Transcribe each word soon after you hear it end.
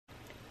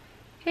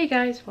Hey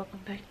guys, welcome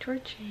back to our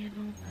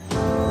channel.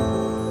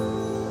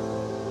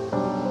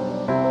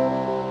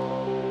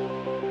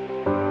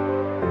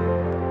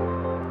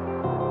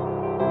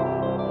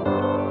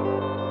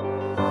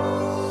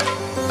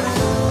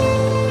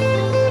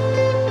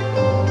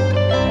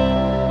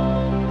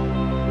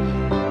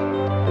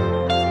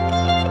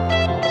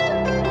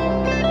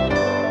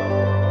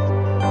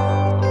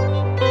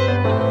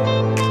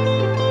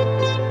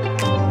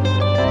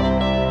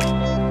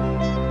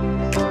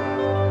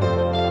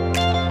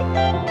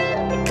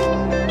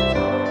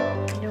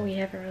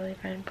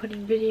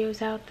 Putting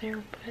videos out there,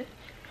 but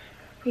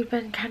we've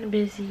been kind of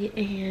busy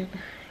and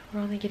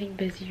we're only getting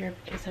busier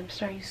because I'm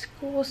starting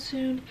school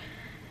soon.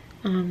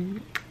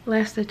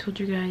 Last I told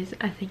you guys,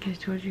 I think I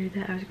told you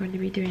that I was going to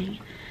be doing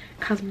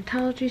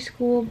cosmetology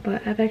school,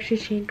 but I've actually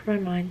changed my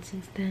mind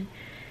since then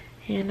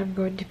and I'm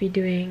going to be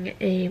doing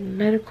a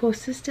medical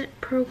assistant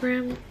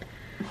program.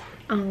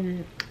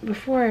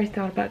 Before I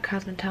thought about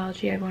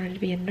cosmetology, I wanted to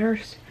be a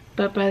nurse,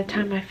 but by the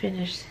time I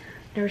finished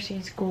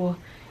nursing school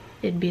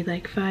it'd be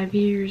like 5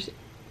 years.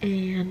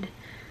 And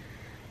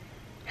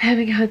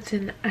having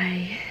Hudson,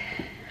 I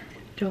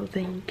don't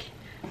think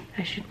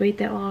I should wait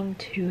that long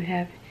to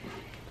have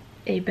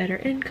a better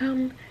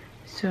income.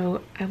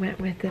 So I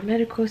went with the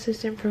medical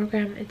assistant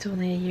program. It's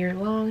only a year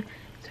long,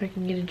 so I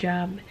can get a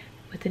job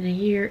within a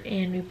year,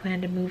 and we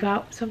plan to move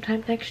out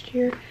sometime next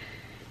year.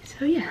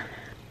 So yeah.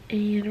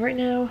 And right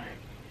now,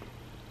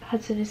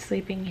 Hudson is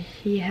sleeping.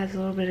 He has a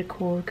little bit of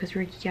cold because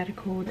Ricky got a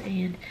cold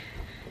and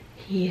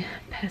he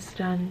passed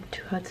it on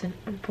to Hudson,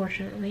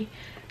 unfortunately.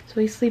 So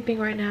he's sleeping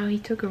right now. He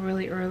took a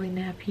really early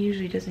nap. He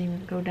usually doesn't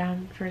even go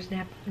down for his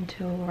nap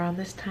until around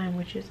this time,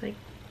 which is like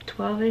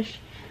 12-ish.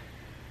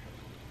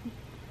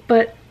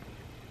 But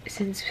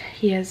since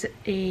he has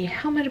a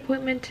helmet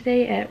appointment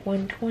today at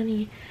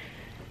 1:20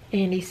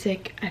 and he's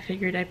sick, I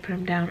figured I'd put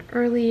him down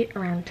early,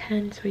 around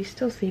 10, so he's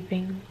still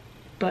sleeping.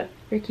 But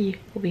Ricky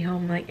will be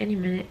home like any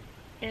minute,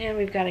 and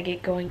we've got to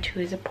get going to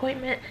his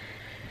appointment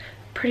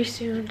pretty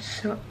soon.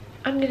 So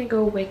I'm gonna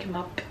go wake him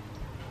up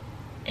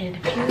in a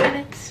few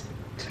minutes.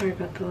 Sorry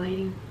about the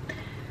lighting.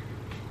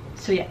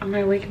 So yeah, I'm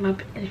gonna wake him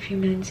up in a few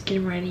minutes, get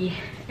him ready,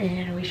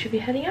 and we should be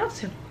heading out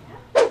soon.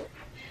 Can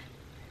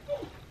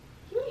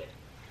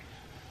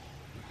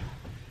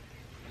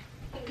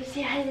you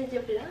say hi to the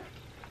vlog?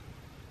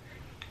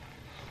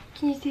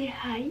 Can you say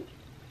hi?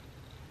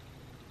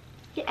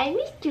 Yeah, I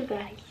missed you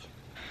guys.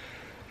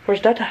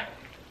 Where's Dada?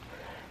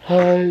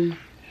 Hi.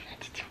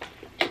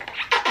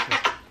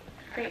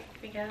 Great,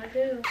 we gotta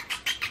go.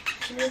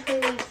 In your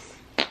face.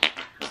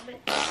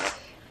 Helmet.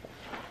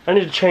 I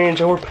need to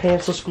change. I wear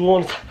pants to school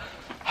and it's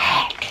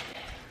hot.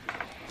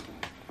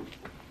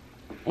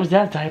 What's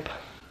that type?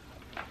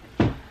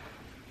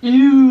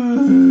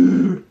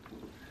 Ew.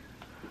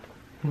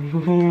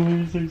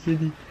 So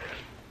silly.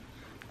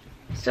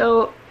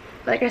 So,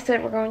 like I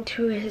said, we're going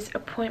to his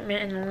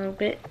appointment in a little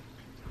bit.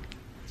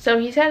 So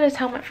he's had his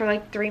helmet for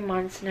like 3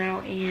 months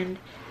now, and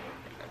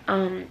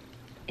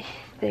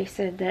they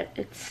said that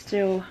it's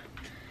still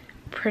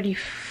pretty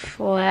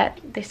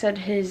flat. They said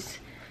his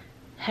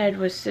head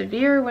was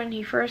severe when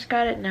he first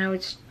got it. Now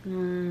it's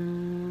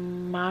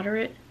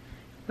moderate,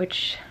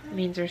 which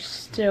means there's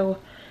still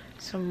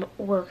some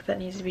work that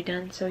needs to be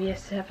done. So he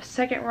has to have a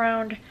second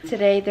round.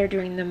 Today they're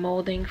doing the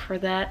molding for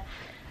that,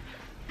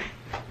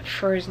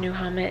 for his new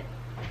helmet,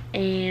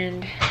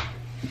 and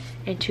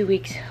in 2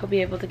 weeks he'll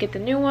be able to get the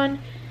new one.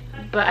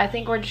 But I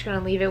think we're just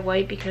gonna leave it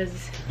white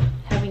because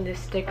having the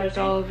stickers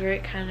all over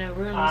it kind of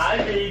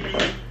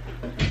ruins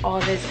all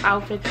of his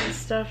outfits and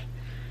stuff.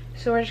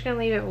 So we're just gonna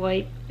leave it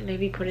white,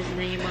 maybe put his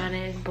name on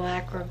it in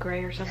black or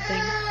gray or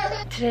something.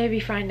 Today we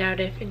find out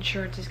if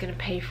insurance is gonna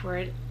pay for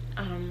it.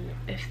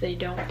 If they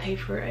don't pay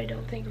for it, I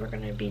don't think we're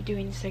gonna be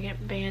doing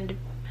second band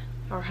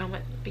or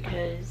helmet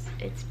because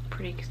it's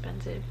pretty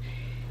expensive.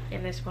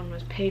 And this one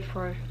was paid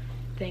for,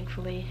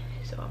 thankfully.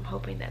 So I'm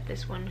hoping that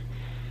this one,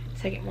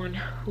 second one,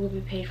 will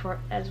be paid for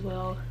as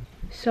well.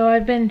 So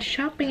I've been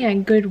shopping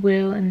at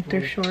Goodwill and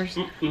thrift stores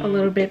a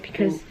little bit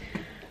because,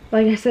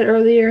 like I said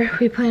earlier,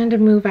 we plan to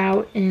move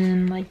out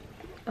in like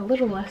a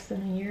little less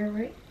than a year,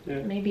 right?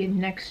 Yeah. Maybe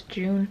next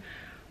June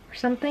or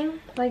something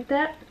like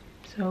that.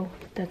 So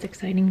that's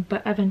exciting.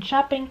 But I've been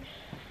shopping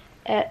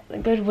at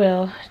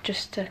Goodwill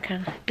just to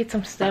kind of get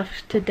some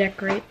stuff to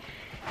decorate.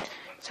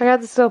 So I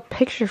got this little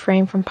picture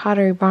frame from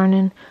Pottery Barn,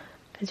 and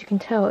as you can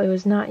tell, it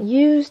was not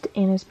used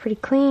and it's pretty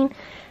clean.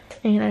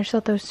 And I just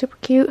thought that was super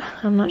cute.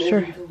 I'm not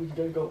sure.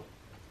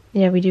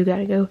 Yeah, we do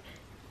gotta go.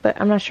 But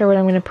I'm not sure what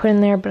I'm gonna put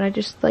in there, but I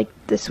just like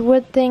this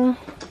wood thing.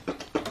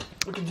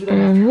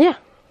 Yeah.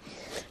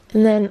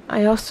 And then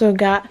I also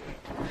got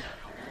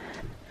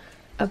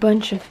a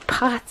bunch of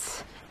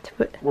pots to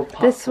put.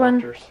 This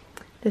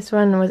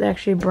one was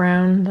actually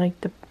brown, like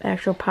the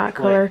actual pot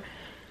color.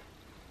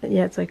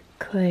 Yeah, it's like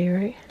clay,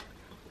 right?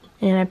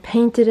 And I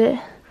painted it,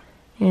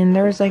 and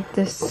there was like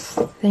this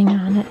thing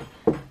on it.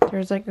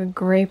 There's like a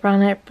grape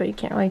on it, but you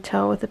can't really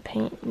tell with the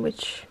paint,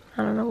 which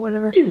I don't know,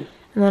 whatever. And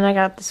then I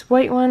got this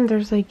white one.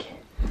 There's like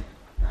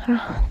I don't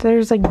know,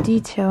 there's like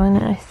detail in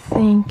it, I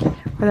think. Or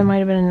there might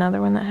have been another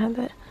one that had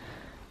that.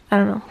 I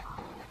don't know.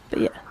 But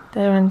yeah,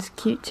 that one's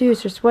cute too.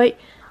 It's just white.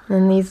 And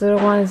then these little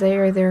ones, they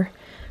are either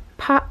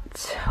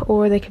pots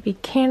or they could be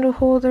candle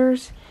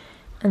holders.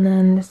 And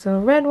then this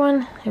little red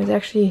one, it was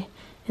actually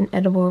an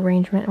edible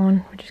arrangement one,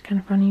 which is kind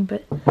of funny,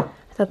 but I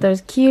thought that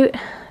was cute.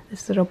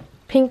 This little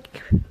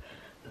pink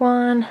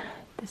one,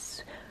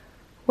 this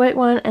white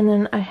one, and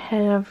then I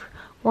have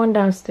one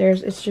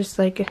downstairs. It's just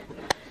like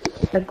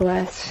a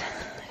glass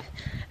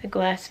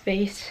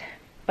vase,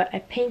 but I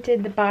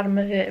painted the bottom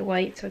of it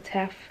white, so it's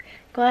half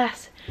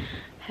glass,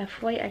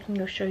 half white. I can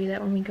go show you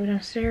that when we go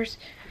downstairs.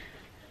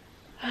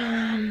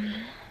 Let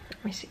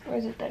me see,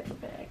 where's the diaper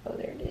bag? Oh,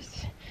 there it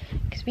is.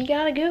 Because we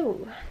gotta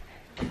go.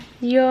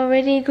 You all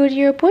ready to go to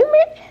your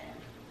appointment?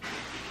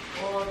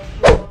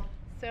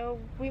 So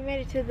we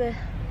made it to the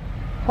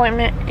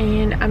appointment,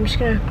 and I'm just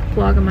gonna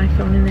vlog on my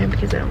phone in there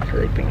because I don't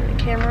feel like bringing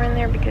the camera in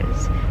there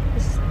because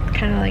it's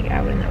kind of like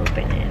out in the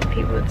open and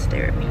people would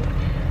stare at me.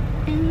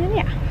 And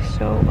yeah,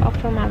 so I'll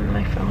film on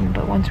my phone,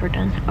 but once we're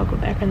done, I'll go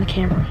back on the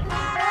camera.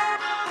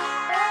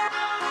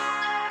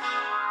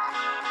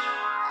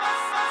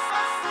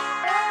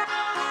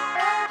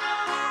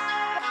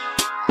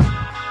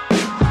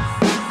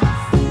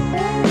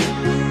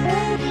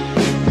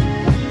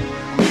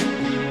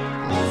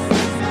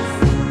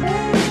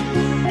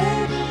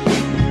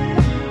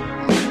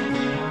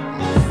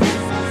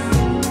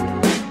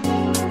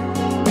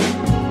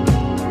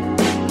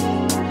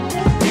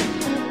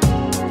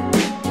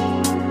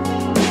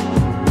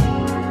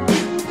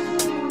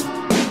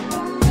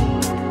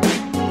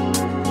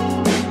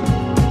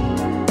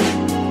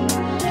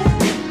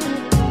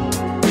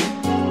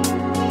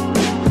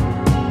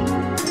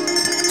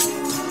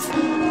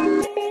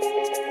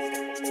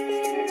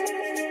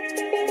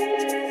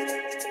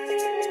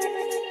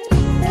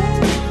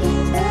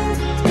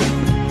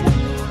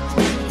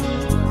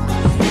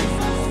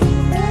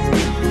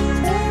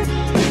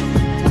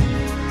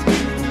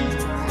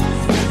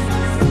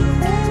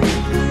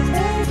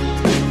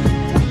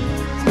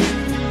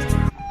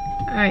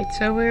 Alright,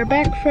 so we're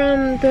back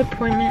from the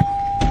appointment.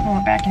 Well,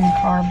 we're back in the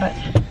car, but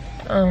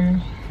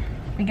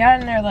we got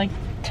in there like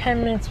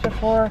 10 minutes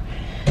before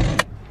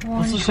 1:20.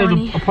 Let's just say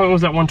the appointment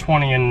was at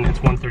 1:20 and it's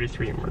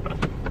 1:33 and we're done.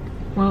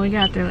 Well, we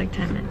got there like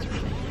 10 minutes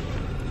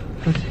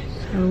early.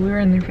 So we were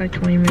in there for like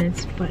 20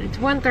 minutes, but it's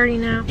 1:30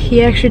 now.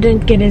 He actually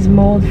didn't get his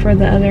mold for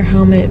the other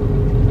helmet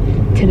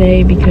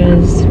today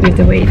because we have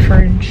to wait for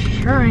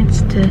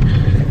insurance to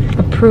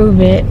approve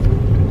it,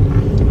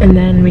 and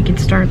then we could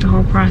start the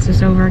whole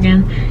process over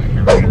again.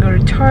 Now we're gonna go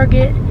to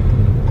Target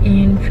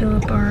and fill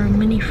up our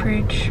mini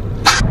fridge.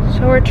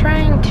 So we're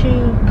trying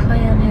to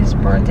plan his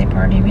birthday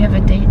party. We have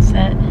a date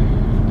set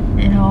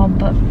and all,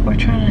 but we're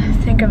trying to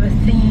think of a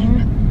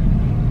theme.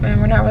 And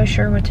we're not really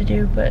sure what to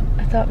do, but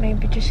I thought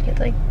maybe just get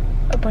like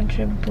a bunch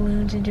of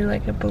balloons and do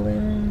like a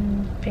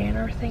balloon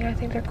banner thing, I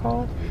think they're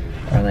called.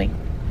 Or like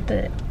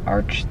the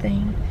arch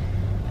thing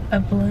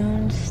of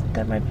balloons.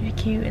 That might be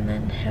cute, and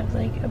then have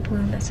like a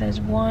balloon that says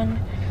 1.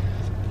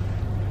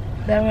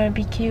 That might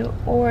be cute.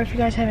 Or if you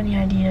guys have any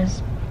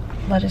ideas,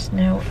 let us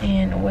know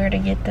and where to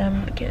get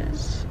them,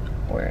 because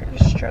we're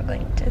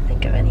struggling to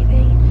think of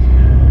anything.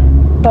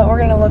 But we're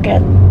gonna look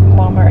at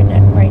Walmart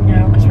right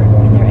now because we're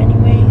going there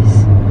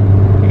anyways,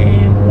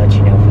 and we'll let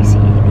you know if we see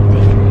anything.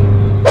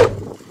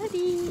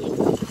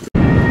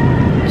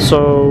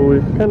 So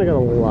we've kind of got a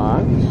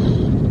lot.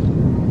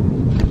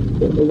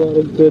 Got a lot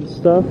of good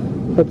stuff.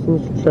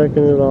 Hudson's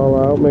checking it all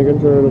out, making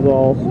sure it's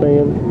all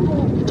staying.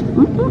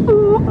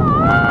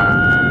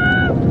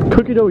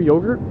 Cookie dough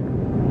yogurt?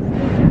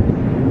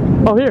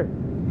 Oh, here.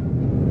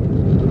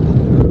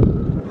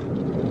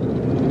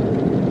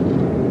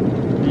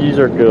 These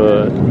are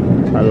good.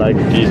 I like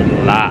these a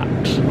lot.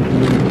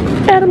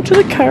 Add them to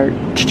the cart.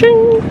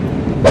 Cha-ching.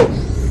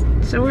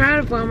 So we're out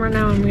of Walmart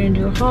now, and we're gonna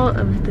do a haul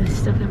of the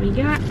stuff that we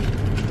got.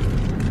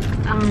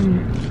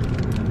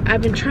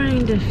 I've been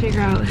trying to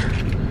figure out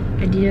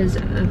ideas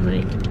of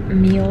like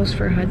meals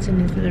for Hudson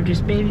instead of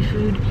just baby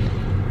food,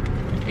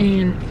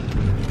 and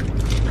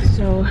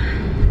so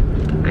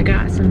I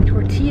got some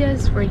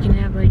tortillas where you can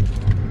have like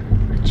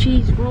a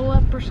cheese roll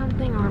up or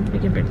something, or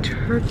like a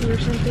turkey or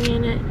something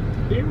in it.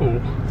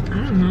 Ew.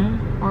 I don't know,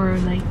 or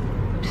like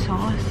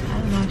sauce. I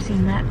don't know, I've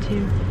seen that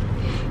too.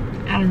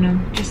 I don't know,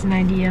 just an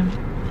idea.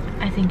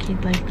 I think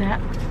he'd like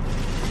that.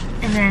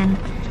 And then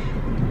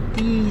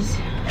these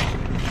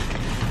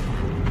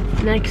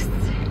next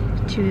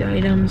two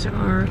items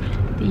are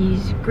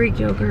these Greek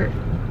yogurt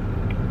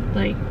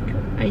like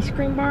ice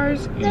cream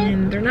bars,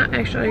 and they're not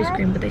actual ice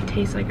cream, but they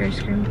taste like ice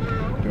cream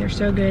and they're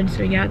so good. So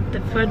we got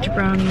the fudge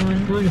brownie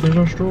one. Look, there's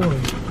no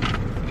straws.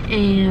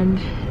 And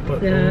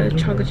the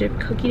chocolate chip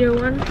cookie dough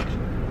one,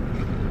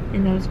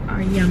 and those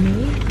are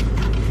yummy.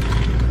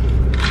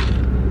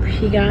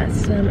 He got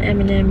some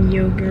M&M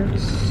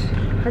yogurts.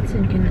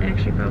 Hudson can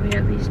actually probably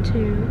have these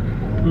too.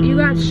 You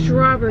got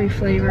strawberry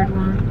flavored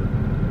one.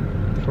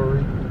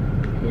 Sorry.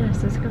 Yes,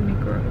 that's gonna be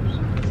gross.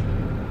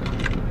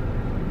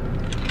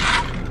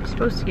 I'm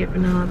supposed to get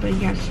vanilla, but he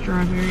got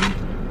strawberry.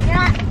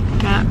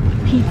 Got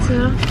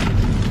pizza.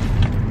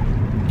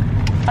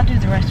 I'll do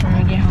the rest when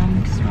we get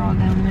home because we're all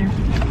down there.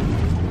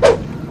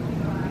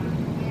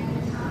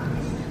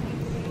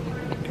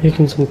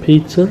 Making some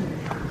pizza.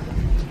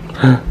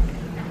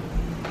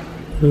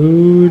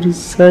 Oh, the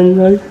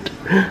sunlight.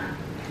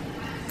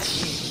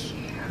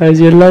 How's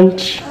your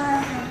lunch?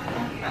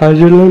 How's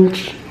your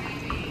lunch?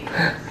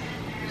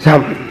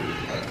 Yum.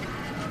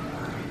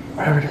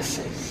 Whatever this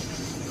is.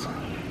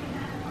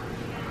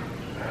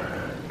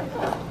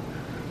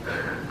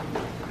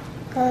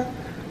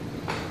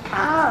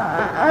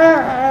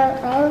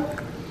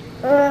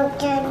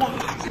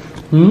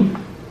 Hmm?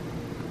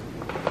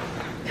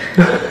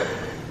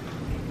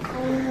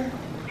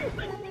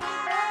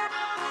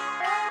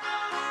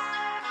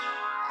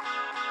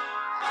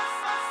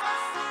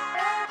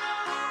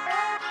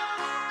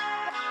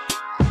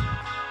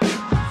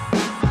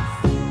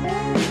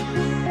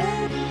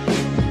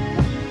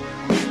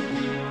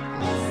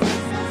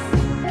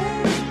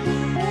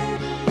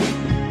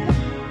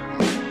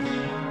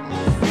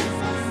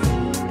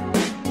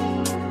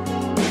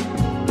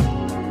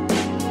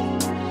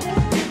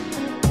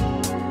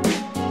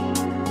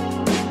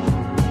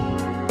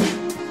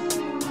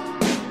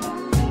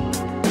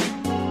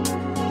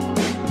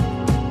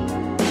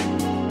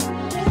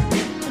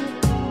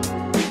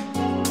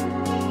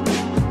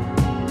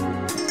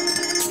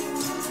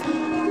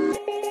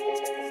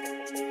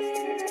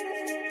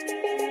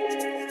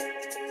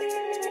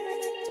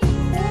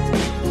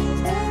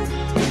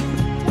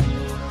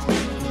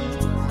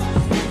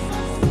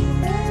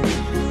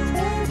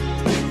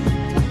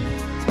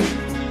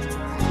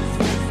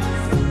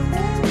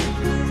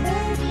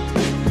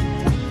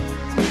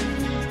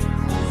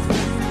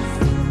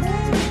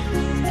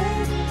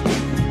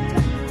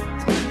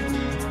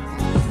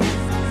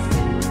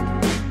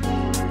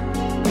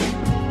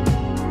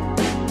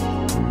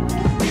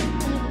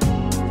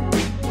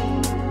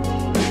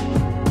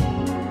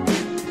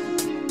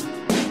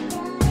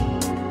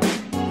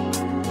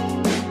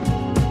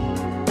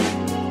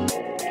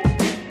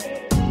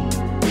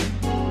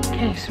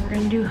 Okay, so we're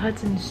gonna do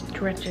Hudson's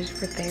stretches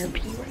for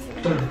therapy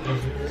right now.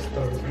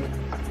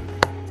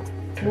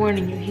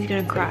 Warning you, he's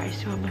gonna cry,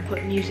 so I'm gonna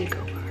put music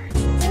over it.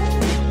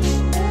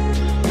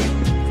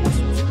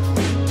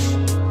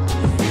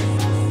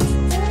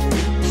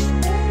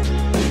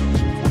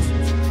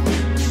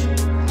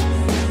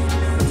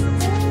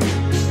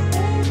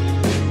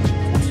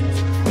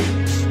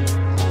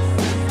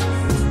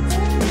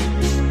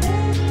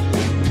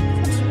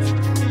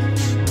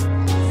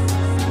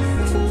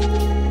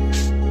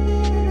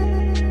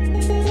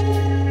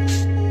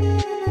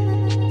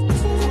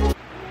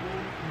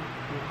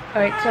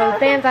 Alright, so the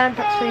fan's on,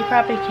 so you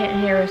probably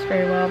can't hear us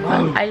very well,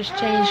 but I just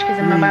changed because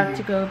I'm about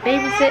to go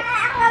babysit,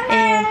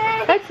 and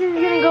Hudson's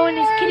gonna go in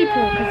his kiddie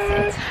pool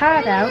because it's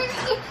hot out.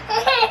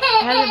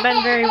 It hasn't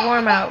been very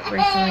warm out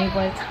recently,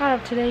 but it's hot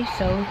out today,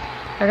 so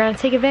we're gonna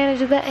take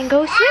advantage of that and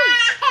go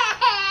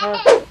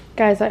swim.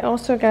 Guys, I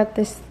also got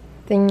this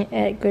thing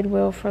at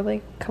Goodwill for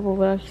like a couple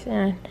bucks,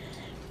 and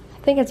I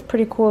think it's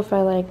pretty cool if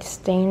I like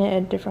stain it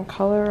a different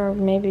color, or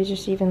maybe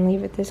just even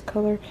leave it this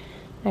color.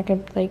 I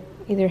could like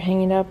either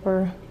hang it up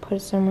or put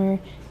it somewhere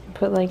and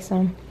put like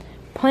some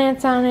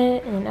plants on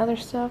it and other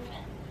stuff.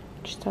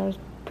 Just thought it was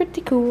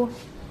pretty cool.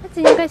 That's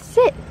it, you guys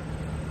sit.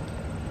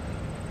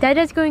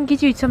 Dada's going to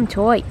get you some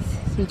toys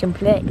so you can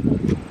play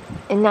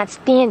and not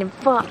stand and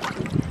fall.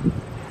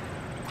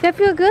 Does that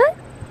feel good?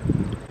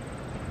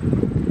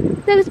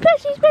 Look,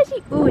 splashy,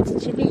 splashy. Ooh,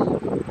 it's chilly.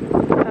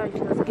 Oh, it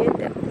feels good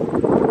though.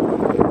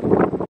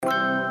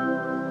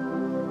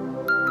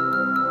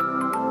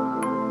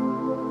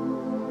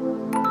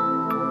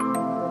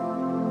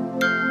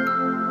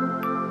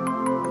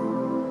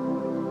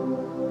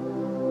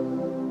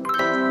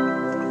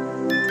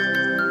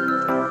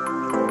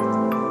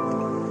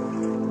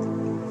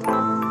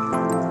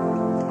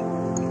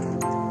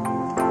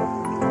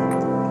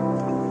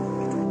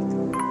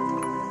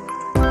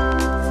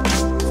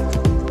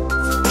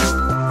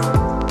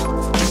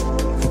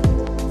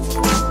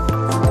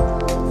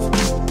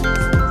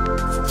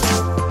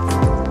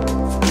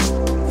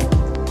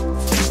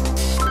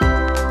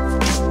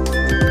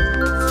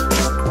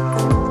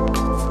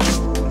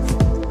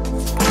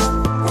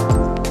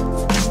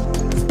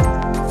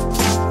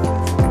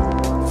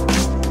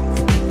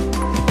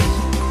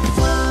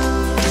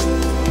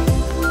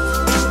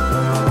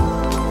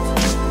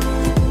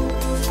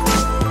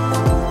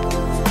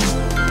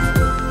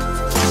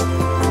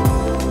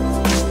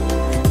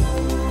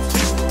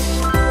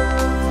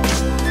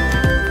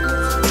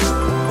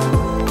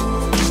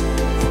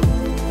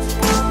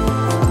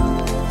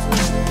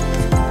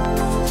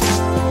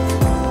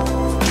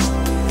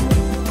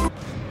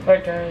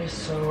 Alright guys,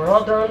 so we're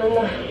all done in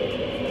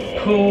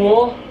the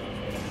pool.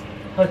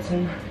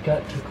 Hudson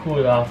got to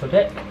cool off a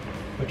bit,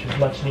 which is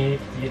much needed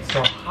because he gets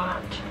so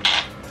hot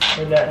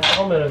in that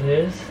helmet of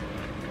his.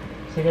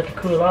 So he got to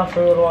cool off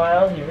for a little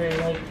while. He really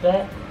liked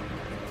that.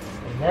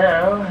 And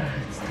now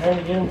it's time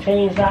to get him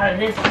changed out of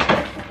this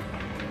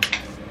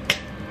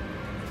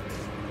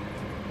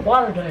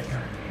water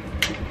diaper.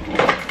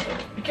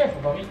 Be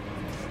careful, Bobby.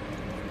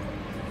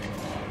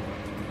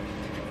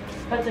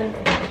 Hudson.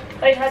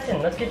 Hey,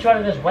 Hudson, let's get you out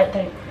of this wet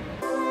tank.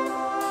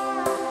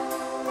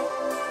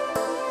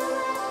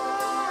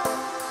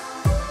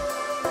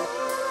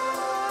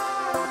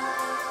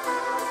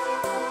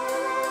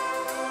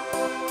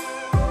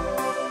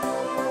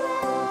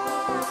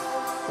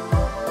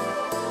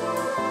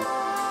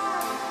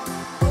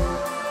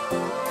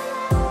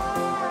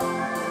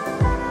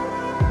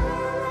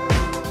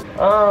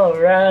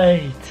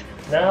 Alright,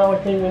 now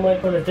I think we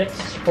might go to Dick's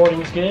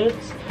Sporting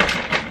Goods.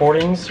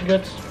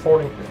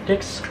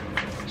 Dick's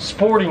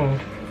Sporting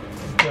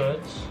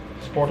Goods.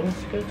 Sporting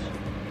Goods?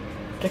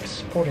 Dick's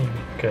Sporting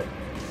Goods.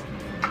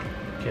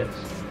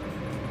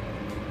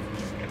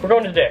 We're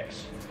going to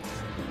Dick's.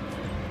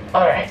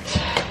 Alright.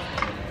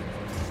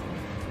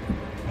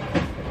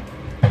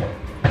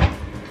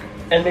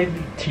 And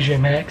maybe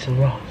TJ Maxx and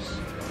Ross.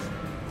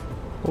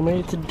 We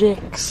made it to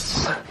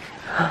Dick's.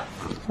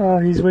 Oh,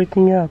 he's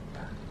waking up.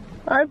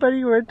 Hi,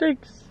 buddy, we're at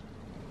Dick's.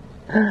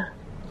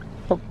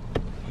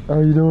 Oh,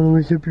 you don't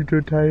want to wake up, you're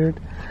too tired?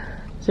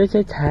 So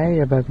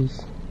tired,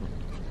 babies.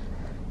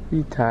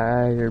 You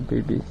tired,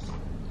 babies.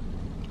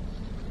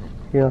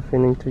 You're not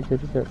feeling too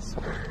good, yes.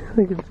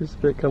 Look at this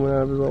spit coming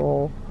out of his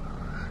hole.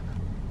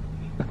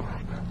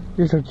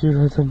 You're so cute,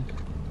 Hudson.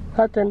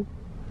 Hudson.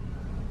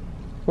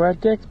 We're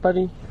at Dick's,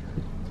 buddy.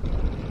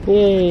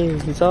 Yay,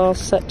 he's all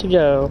set to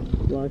go.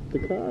 Lock the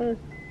car.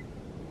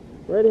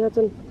 Ready,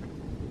 Hudson?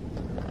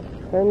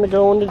 Time to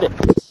go into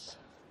Dick's.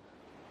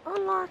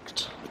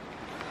 Unlocked.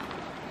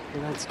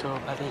 Let's go,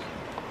 buddy.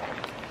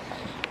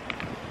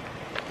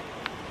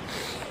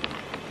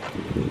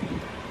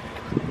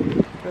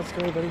 Let's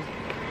go, buddy.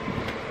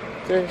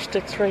 There's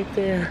Dick's right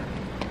there.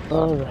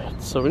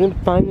 Alright, so we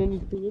didn't find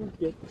anything in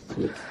Dick's.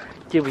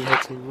 Did we,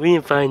 Hudson? We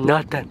didn't find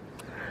nothing.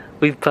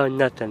 We found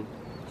nothing.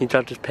 He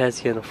dropped his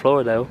passy on the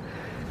floor, though.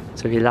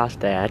 So he lost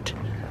that.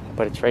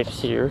 But it's right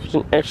here. He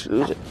didn't actually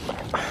lose it.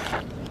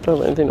 Don't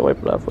have anything to wipe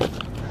it off with.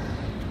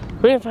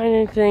 We didn't find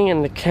anything,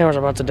 and the camera's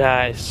about to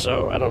die,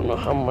 so I don't know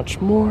how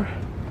much more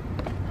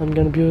I'm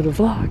gonna be able to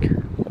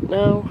vlog. But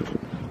now,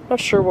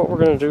 not sure what we're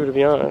gonna do, to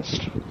be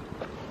honest.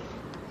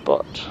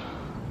 But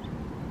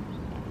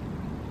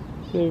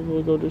maybe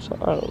we'll go do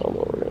something. I don't know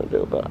what we're gonna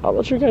do, but I'll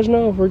let you guys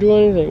know if we're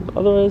doing anything.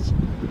 Otherwise,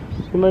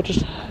 we might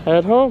just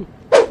head home.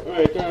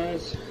 Alright,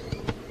 guys.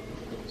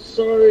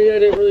 Sorry I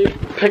didn't really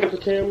pick up the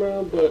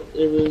camera, but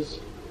it was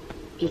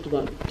just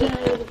about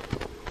dead.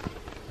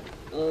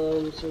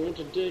 So we went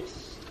to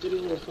Dick's,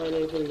 didn't really find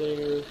anything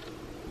there.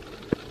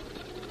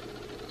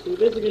 So we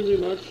basically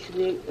didn't do much.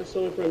 I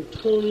saw my friend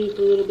Tony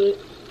for a little bit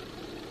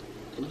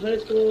from high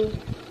school.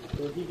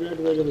 So he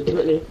graduated with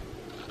Brittany.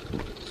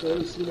 So I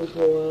haven't seen him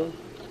for a while.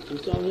 We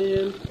saw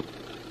him,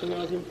 hung out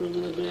with him for a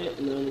little bit,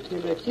 and then we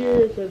came back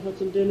here, fed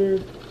Hudson dinner.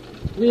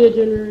 We had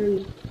dinner,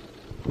 and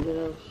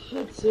now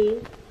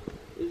Hudson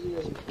is in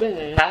his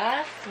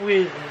bath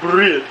with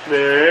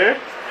Brittany.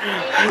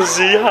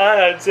 See,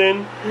 hi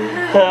Hudson.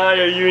 Hi,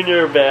 are you in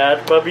your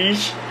bath,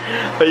 puppies?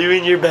 Are you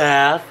in your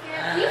bath?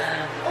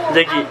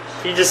 Dickie,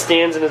 he just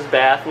stands in his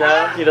bath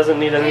now. He doesn't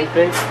need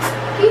anything.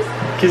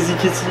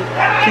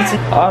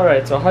 Kissy.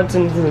 Alright, so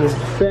Hudson's in his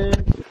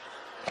bath.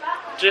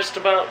 Just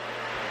about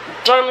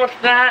done with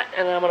that,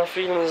 and I'm gonna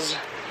feed him his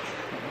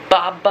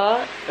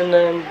Baba. And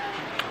then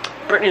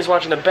Brittany's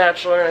watching The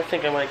Bachelor, and I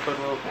think I might go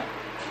to a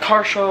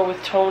car show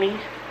with Tony.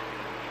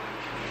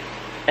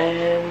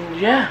 And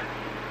yeah.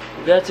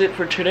 That's it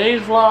for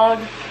today's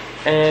vlog,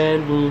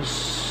 and we'll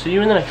see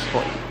you in the next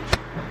one.